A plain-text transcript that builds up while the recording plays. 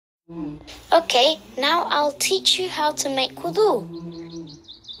Okay, now I'll teach you how to make wudu.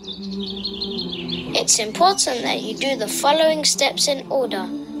 It's important that you do the following steps in order,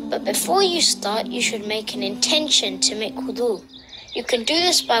 but before you start, you should make an intention to make wudu. You can do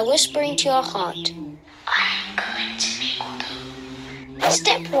this by whispering to your heart, I'm going to make wudu.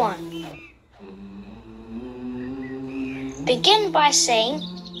 Step 1. Begin by saying,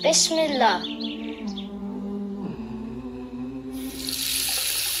 Bismillah.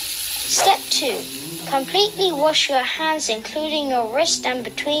 Step 2. Completely wash your hands including your wrist and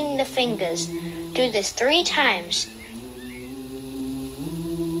between the fingers. Do this 3 times.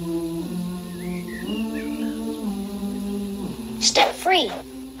 Step 3.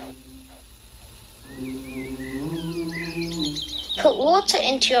 Put water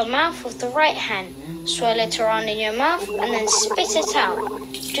into your mouth with the right hand. Swirl it around in your mouth and then spit it out.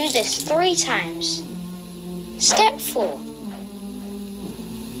 Do this 3 times. Step 4.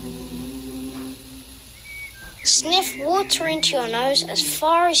 Sniff water into your nose as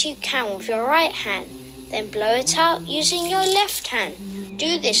far as you can with your right hand. Then blow it out using your left hand.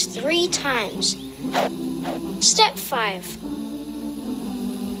 Do this 3 times. Step 5.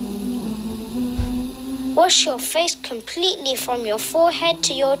 Wash your face completely from your forehead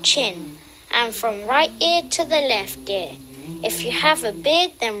to your chin and from right ear to the left ear. If you have a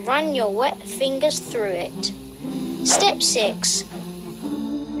beard, then run your wet fingers through it. Step 6.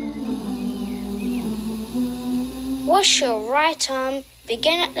 Wash your right arm.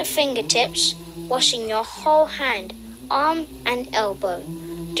 Begin at the fingertips, washing your whole hand, arm and elbow.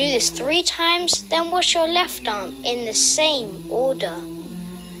 Do this 3 times, then wash your left arm in the same order.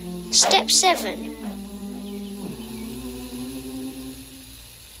 Step 7.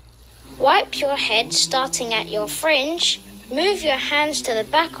 Wipe your head starting at your fringe. Move your hands to the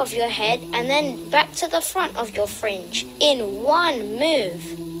back of your head and then back to the front of your fringe in one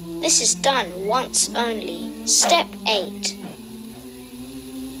move. This is done once only. Step 8.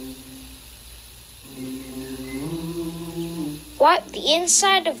 Wipe the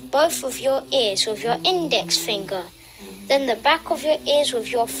inside of both of your ears with your index finger, then the back of your ears with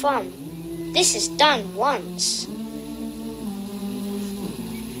your thumb. This is done once.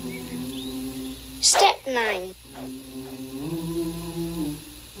 Step 9.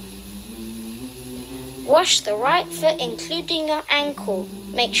 Wash the right foot including your ankle.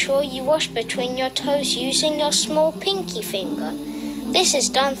 Make sure you wash between your toes using your small pinky finger. This is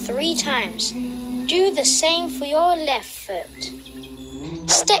done 3 times. Do the same for your left foot.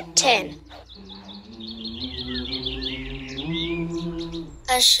 Step 10.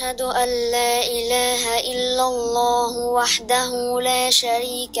 أشهد أن لا إله إلا الله وحده لا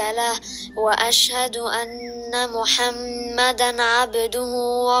شريك له وأشهد أن محمدا عبده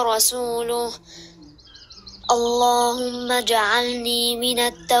ورسوله اللهم اجعلني من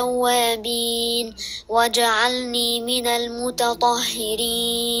التوابين واجعلني من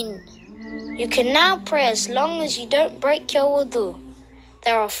المتطهرين. You can now pray as long as you don't break your wudu.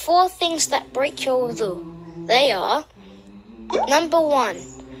 There are 4 things that break your wudu. They are: Number 1,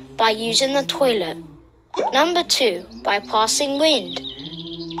 by using the toilet. Number 2, by passing wind.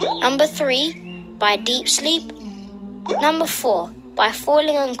 Number 3, by deep sleep. Number 4, by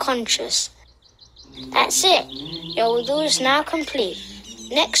falling unconscious. That's it. Your wudu is now complete.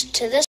 Next to the